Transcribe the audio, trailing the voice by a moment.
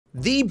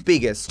The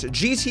biggest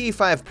GTA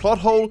 5 plot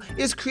hole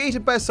is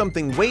created by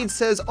something Wade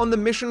says on the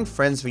mission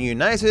Friends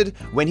Reunited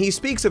when he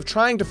speaks of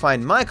trying to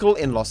find Michael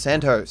in Los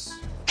Santos.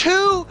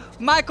 Two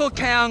Michael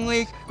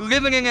Townleys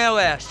living in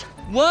LS.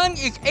 One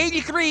is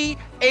 83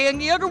 and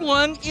the other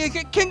one is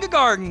at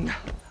kindergarten.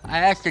 I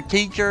asked the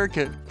teacher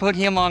to put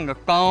him on the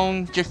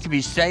phone just to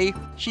be safe.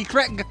 She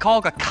threatened to call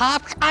the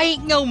cops. I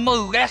ain't no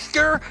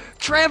molester,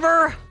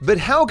 Trevor. But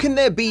how can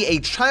there be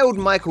a child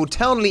Michael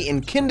Townley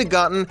in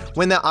kindergarten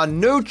when there are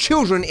no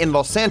children in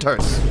Los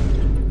Santos?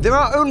 There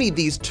are only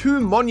these two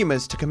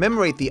monuments to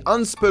commemorate the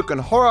unspoken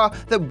horror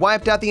that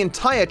wiped out the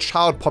entire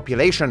child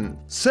population.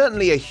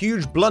 Certainly a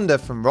huge blunder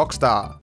from Rockstar.